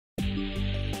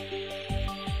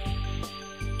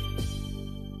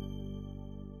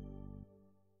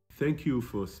Thank you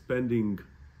for spending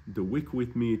the week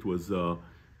with me. It was a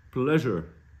pleasure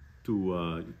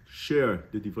to share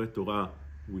the Divrei Torah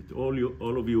with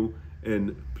all of you,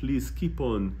 and please keep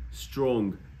on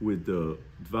strong with the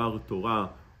Dvar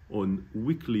Torah on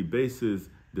weekly basis,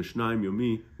 the Shnayim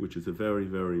Yomi, which is a very,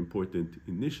 very important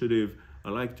initiative.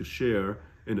 I like to share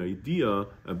an idea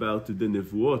about the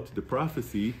Nevuot, the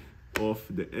prophecy of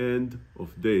the end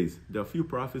of days. There are a few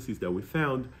prophecies that we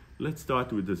found. Let's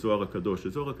start with the Zohar HaKadosh.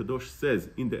 The Zohar HaKadosh says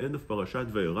in the end of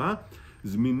Parashat Vayera,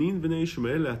 זמינין בני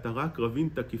ישמעאל להתרה קרבים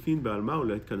תקיפין בעלמא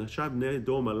ולהתקדשה בני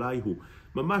אדום עליהו.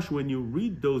 Mamash, when you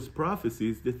read those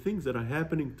prophecies, the things that are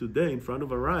happening today in front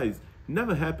of our eyes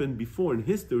never happened before in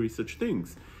history, such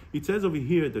things. It says over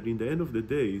here that in the end of the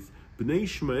days, Bnei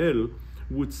Ishmael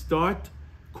would start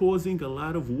causing a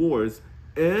lot of wars,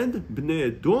 and Bnei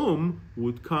Edom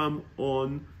would come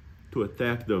on to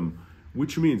attack them.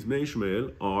 Which means Bnei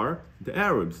Ishmael are the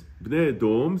Arabs. Bnei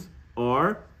Edoms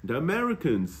are the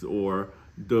Americans or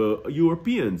the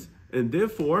Europeans. And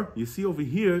therefore, you see over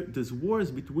here, there's wars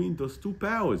between those two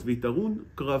powers. V'tarun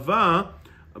krava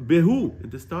behu.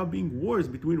 And there start being wars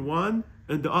between one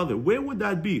and the other. Where would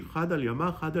that be? Chad al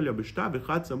yama, chad al yabeshta,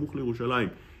 v'chad samuch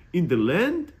l'Yerushalayim. In the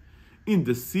land, in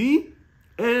the sea,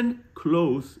 and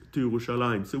close to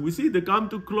Yerushalayim. So we see they come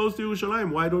too close to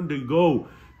Yerushalayim. Why don't they go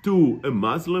to a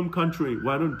Muslim country?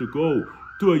 Why don't they go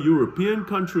to a European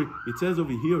country? It says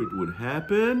over here it would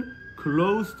happen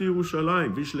close to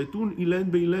Yerushalayim. Vishletun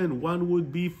ilen beilen. One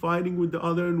would be fighting with the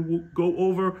other and would go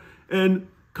over and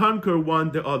conquer one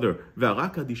the other. But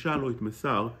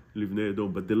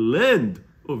the land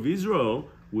of Israel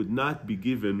would not be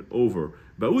given over.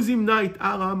 In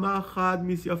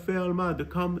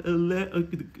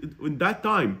that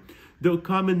time, there'll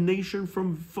come a nation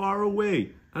from far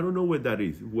away. I don't know where that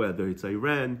is, whether it's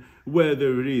Iran,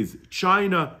 whether it is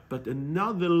China, but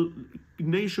another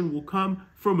nation will come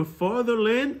from a farther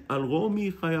land, al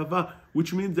Romi Chayava,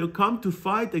 which means they'll come to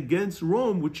fight against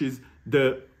Rome, which is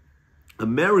the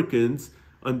Americans.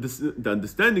 The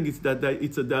understanding is that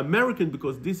it's the American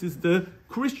because this is the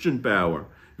Christian power.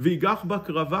 The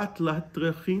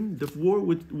war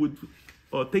would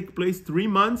take place 3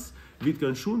 months.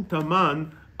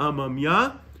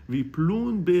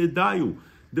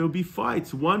 There will be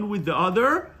fights one with the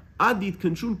other. The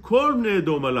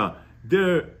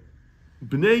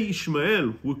Bnei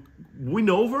Ishmael will win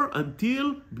over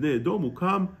until Bnei Edom will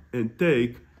come and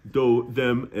take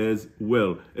them as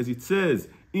well. As it says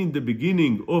in the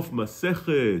beginning of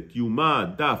Masechet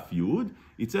Yuma Daf Yud,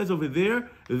 it says over there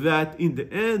that in the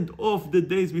end of the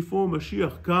days before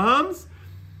Mashiach comes,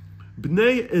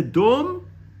 Bnei Edom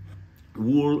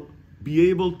will be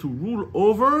able to rule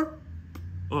over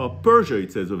Persia,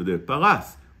 it says over there,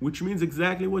 Paras, which means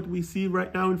exactly what we see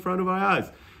right now in front of our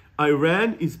eyes.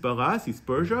 Iran is Paras, is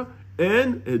Persia,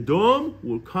 and Edom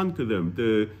will conquer them.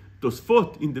 The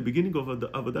Tosfot in the beginning of the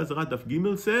Avodah Zarah Daf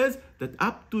Gimel says that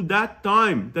up to that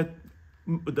time that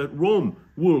Rome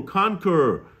will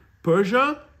conquer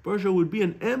Persia would be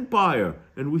an empire.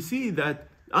 And we see that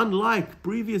unlike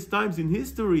previous times in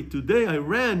history, today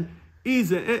Iran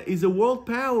is a world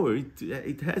power.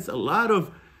 It has a lot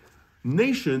of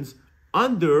nations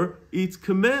under its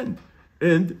command.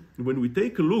 And when we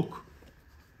take a look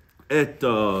at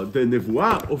the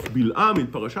Nevuah of Bil'am in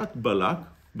Parashat Balak,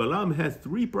 Balaam has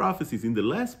 3 prophecies. In the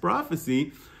last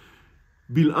prophecy,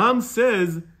 Bil'am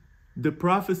says the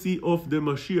prophecy of the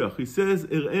Mashiach. He says,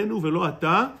 Er'enu velo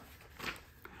ata,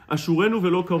 Ashurenu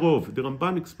velo karov. The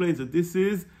Ramban explains that this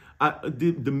is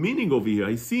the meaning over here.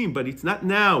 I see him, but it's not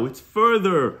now. It's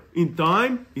further in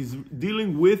time. Is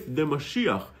dealing with the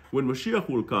Mashiach. When Mashiach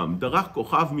will come, Darach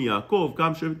kochav miYaakov,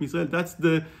 kam shevet Yisrael. That's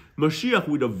the Mashiach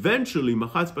would eventually,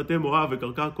 Machatz patei Moav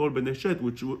vekarkar kol bnei Shet,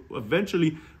 which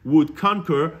eventually would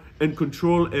conquer and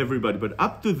control everybody. But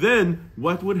up to then,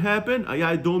 what would happen? Haya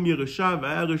Edom Yeresha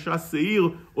v'haya Resha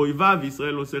Seir oivav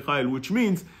Yisrael oseh chayil, which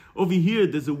means over here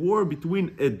there's a war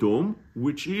between Edom,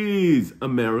 which is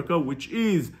America, which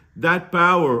is that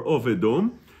power of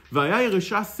Edom, v'haya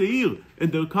Resha Seir,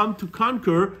 and they'll come to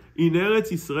conquer in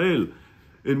Eretz Yisrael.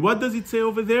 And what does it say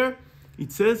over there?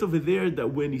 It says over there that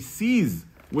when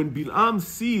Bil'am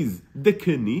sees the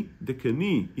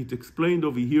Keni, it explained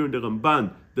over here in the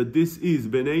Ramban that this is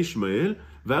Bnei Ishmael,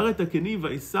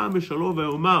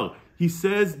 he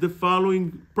says the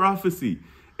following prophecy,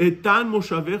 up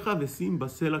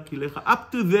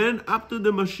to then, up to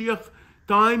the Mashiach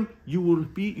time, you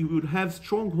would have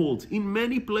strongholds in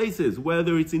many places,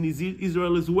 whether it's in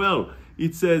Israel as well.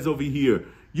 It says over here,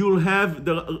 you'll have,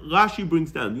 Rashi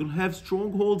brings down, you'll have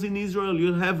strongholds in Israel,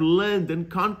 you'll have land and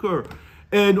conquer,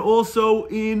 and also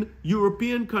in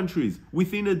European countries,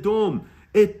 within Edom,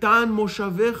 Etan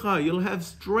moshavecha, you'll have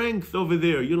strength over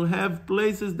there. You'll have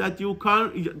places that you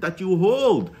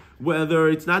hold. Whether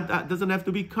it's not, that doesn't have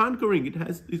to be conquering.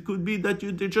 It could be that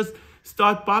they just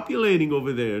start populating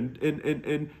over there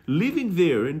and living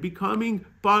there and becoming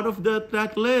part of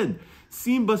that land.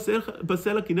 Sim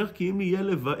basela kinech ki im yeh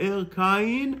levaer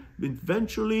Kain.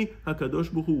 Eventually,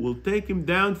 Hakadosh Baruch Hu will take him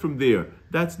down from there.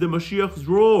 That's the Mashiach's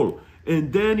role.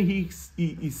 And then he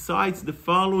cites the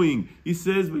following. He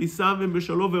says, "V'isavem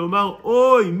b'shalo ve'omar,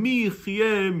 oy mi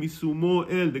yichyeh misumo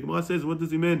el." The Gemara says, what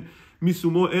does he mean?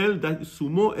 Misumo el, that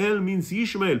sumo el means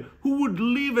Yishmael. Who would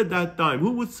live at that time?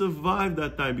 Who would survive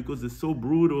that time? Because they're so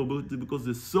brutal, because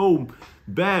they're so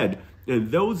bad. And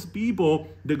those people,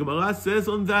 the Gemara says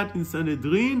on that in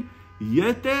Sanhedrin,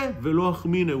 Yete velo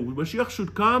achmine. When Mashiach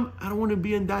should come, I don't want to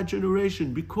be in that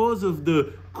generation because of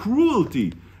the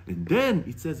cruelty. And then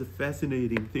it says a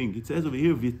fascinating thing. It says over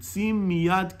here, Vitzim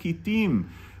miyad kitim.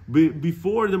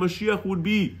 Before the Mashiach would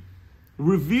be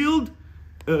revealed,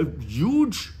 a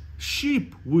huge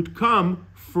sheep would come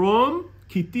from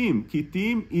Kitim.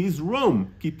 Kitim is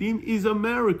Rome. Kitim is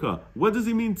America. What does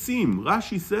it mean, Tzim?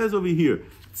 Rashi says over here,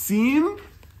 Tzim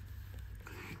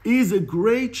is a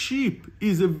great sheep,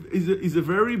 is a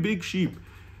very big sheep.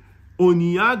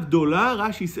 Oniya gdola,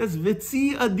 Rashi says,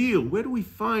 Vetzi adir. Where do we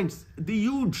find the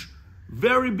huge,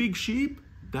 very big sheep?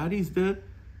 That is the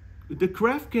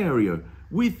craft carrier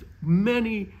with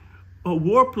many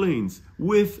warplanes,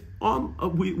 with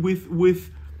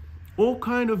all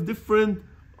kind of different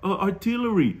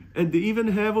artillery, and they even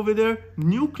have over there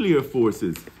nuclear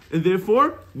forces. And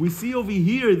therefore, we see over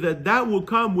here that will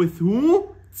come with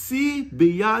who? Tzi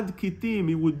beyad kitim.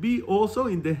 It would be also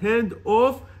in the hand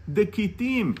of the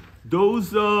kitim. Those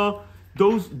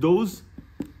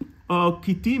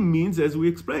kitim means, as we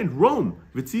explained, Rome.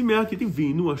 V'tzi mea kitim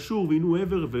v'inu Ashur v'inu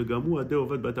Ever v'gamu adeh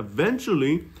ovad. But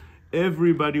eventually,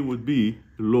 everybody would be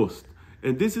lost.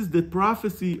 And this is the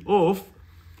prophecy of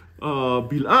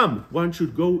Bilam. One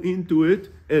should go into it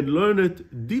and learn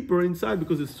it deeper inside,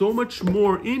 because there's so much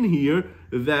more in here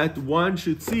that one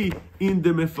should see in the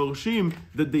Mefarshim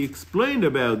that they explained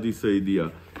about this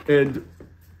idea. And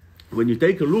when you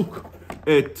take a look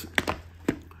at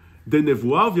the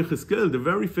Nevuah of Yecheskel, the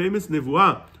very famous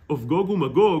Nevuah of Gog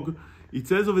uMagog, it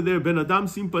says over there, Ben Adam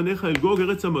sim panecha el Gog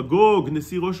eretz HaMagog,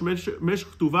 nesi rosh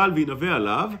meshech tuval v'inaveh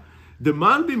alav. The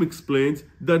Malbim explains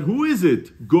that who is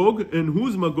it, Gog, and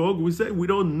who's Magog? We say we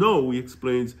don't know. He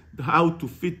explains how to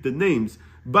fit the names.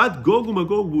 But Gog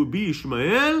uMagog will be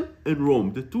Ishmael and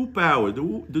Rome, the two powers,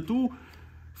 the two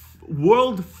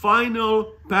world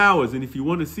final powers. And if you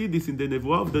want to see this in the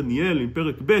Nevuah of Daniel in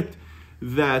Perek Bet,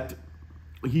 that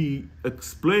he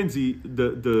explains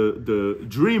the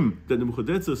dream that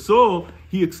Nebuchadnezzar saw,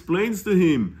 he explains to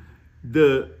him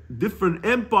the different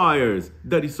empires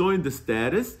that he saw in the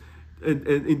status, and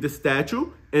in the statue,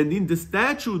 and in the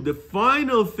statue, the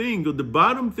final thing, or the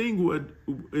bottom thing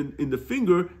in the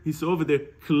finger, he saw over there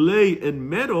clay and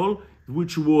metal,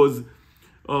 which was,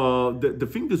 the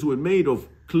fingers were made of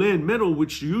clay and metal,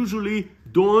 which usually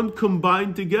don't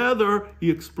combine together.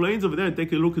 He explains over there,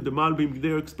 take a look at the Malbim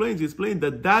there, he explains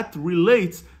that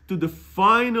relates to the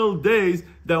final days,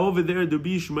 that over there, the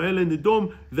Ishmael and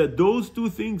Edom, that those two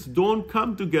things don't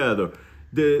come together.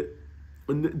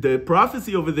 The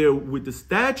prophecy over there with the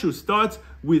statue starts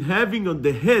with having on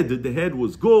the head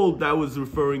was gold, that was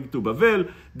referring to Bavel,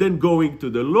 then going to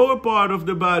the lower part of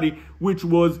the body, which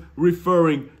was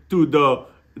referring to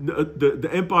the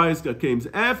empires that came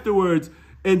afterwards,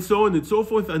 and so on and so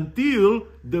forth, until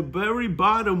the very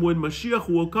bottom, when Mashiach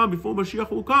will come, before Mashiach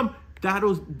will come,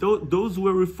 those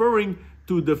were referring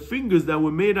to the fingers that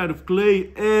were made out of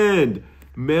clay and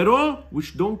metal,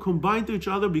 which don't combine to each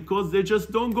other because they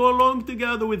just don't go along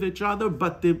together with each other,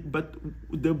 but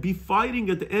they'll be fighting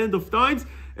at the end of times.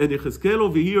 And Yecheskel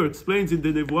over here explains in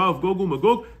the Nevuah of Gog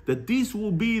uMagog that this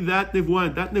will be that Nevuah,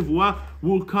 and that Nevuah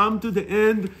will come to the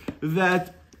end,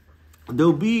 that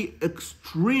there'll be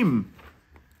extreme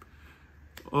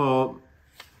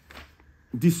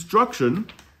destruction.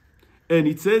 And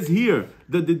it says here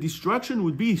that the destruction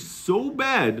would be so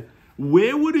bad.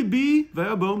 Where would it be?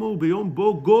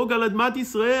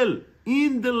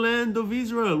 In the land of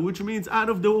Israel, which means out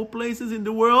of the whole places in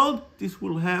the world, this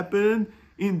will happen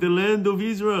in the land of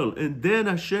Israel. And then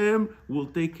Hashem will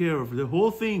take care of the whole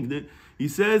thing. He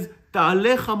says,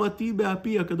 Ta'aleh chamati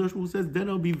be'api. HaKadosh Baruch Hu says, then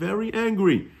I'll be very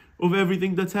angry of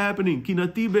everything that's happening.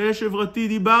 Kinati be'esh evrati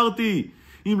dibarti.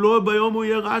 Im lo bayom hu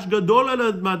yeh rash gadol al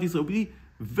admat Israel. Be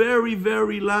very,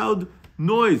 very loud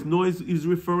noise. Noise is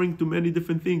referring to many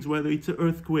different things, whether it's an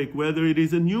earthquake, whether it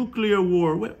is a nuclear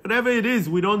war, whatever it is,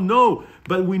 we don't know.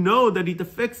 But we know that it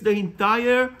affects the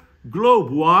entire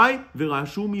globe. Why?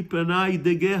 ורעשו מפני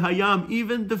דגי הים.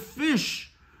 Even the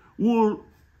fish will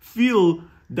feel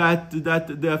that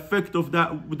the effect of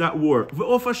that war.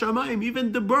 ועוף השמיים,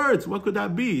 even the birds, what could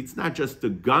that be? It's not just a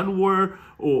gun war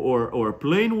or a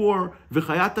plane war.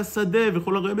 וחיית השדה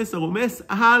וכל הרמס הרומס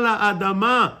על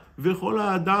האדמה וכל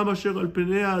האדם אשר על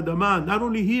פני האדמה. Not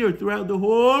only here, throughout the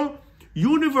whole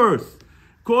universe.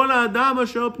 כל האדם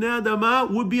אשר על פני האדמה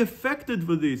would be affected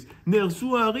for this.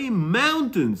 נהרסו הערים,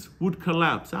 mountains would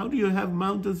collapse. How do you have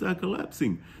mountains that are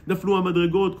collapsing? נפלו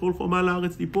המדרגות, כל חומה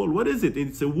לארץ תיפול. What is it?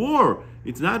 It's a war.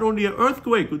 It's not only an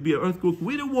earthquake. It would be an earthquake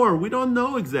with a war. We don't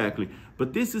know exactly.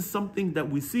 But this is something that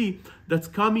we see that's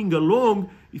coming along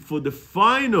for the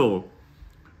final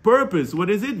purpose. What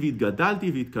is it?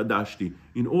 והתגדלתי והתקדשתי.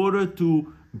 In order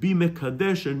to be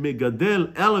mekadesh and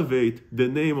megadel, elevate the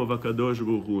name of HaKadosh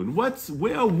Baruch Hu. And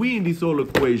where are we in this whole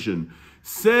equation?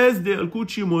 Says the Elkut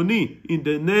Shimoni, in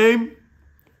the name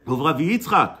of Rabbi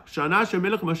Yitzchak, Shana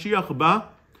shemelech Mashiach ba,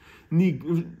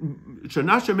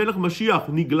 Shana shemelech Mashiach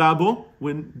nigla bo,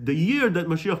 when the year that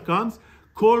Mashiach comes,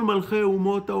 Kol malchei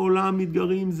umot ha'olam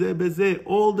mitgarim ze beze.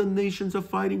 All the nations are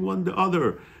fighting one the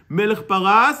other. Melech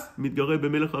Paras, mitgare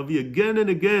b'melech Avi. Again and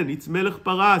again, it's Melech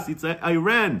Paras, it's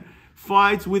Iran.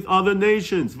 Fights with other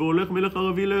nations. והולך מלך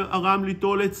ערבי לארם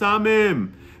ליטול עצה מהם.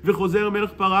 וחוזר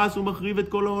מלך פרס ומחריב את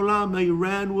כל העולם.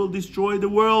 Iran will destroy the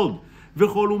world.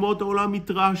 וכל אומות העולם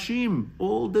מתרעשים.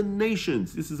 All the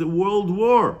nations. This is a world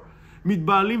war.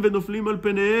 מתבעלים ונופלים על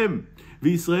פניהם.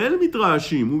 וישראל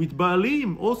מתרעשים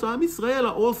ומתבעלים. Also עם ישראל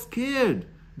are all scared.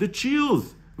 The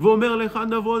chills. ואומר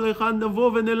להיכן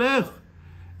נבוא ונלך.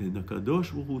 And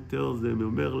HaKadosh Baruch Hu tells them,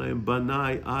 אומר להם,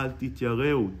 בניי, אל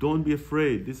תתייראו. Don't be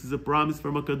afraid. This is a promise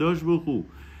from HaKadosh Baruch Hu.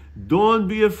 Don't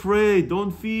be afraid.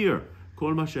 Don't fear.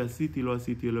 כל מה שעשיתי לא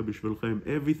עשיתי אלא בשבילכם.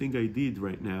 Everything I did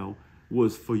right now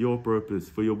was for your purpose,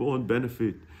 for your own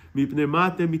benefit. מפני מה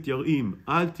אתם מתייראים?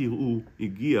 אל תראו,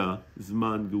 הגיע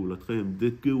זמן גאולתכם.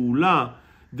 The גאולה,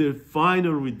 the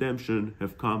final redemption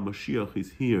have come. Mashiach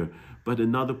is here. But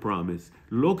another promise.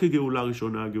 לא כגאולה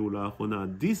ראשונה, גאולה האחרונה.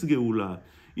 This גאולה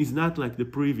is not like the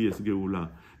previous גאולה.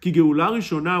 כי גאולה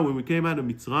ראשונה, when we came out of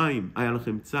מצרים, היה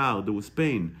לכם צער, there was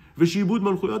pain. ושיעבוד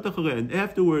מלכויות אחריה. And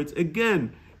afterwards, again,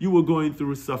 you were going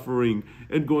through suffering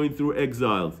and going through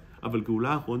exiles. אבל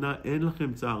גאולה האחרונה, אין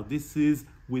לכם צער. This is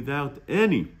without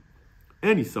any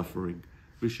suffering.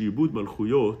 ושיעבוד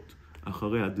מלכויות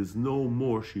אחריה. There's no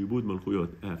more שיעבוד מלכויות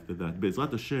after that.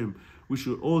 בעזרת השם, we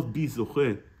should all be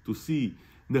זוכה to see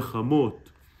נחמות.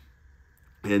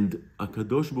 And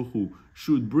HaKadosh Baruch Hu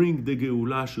should bring the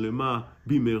גאולה שלמה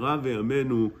במהרה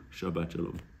וימינו. Shabbat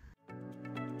Shalom.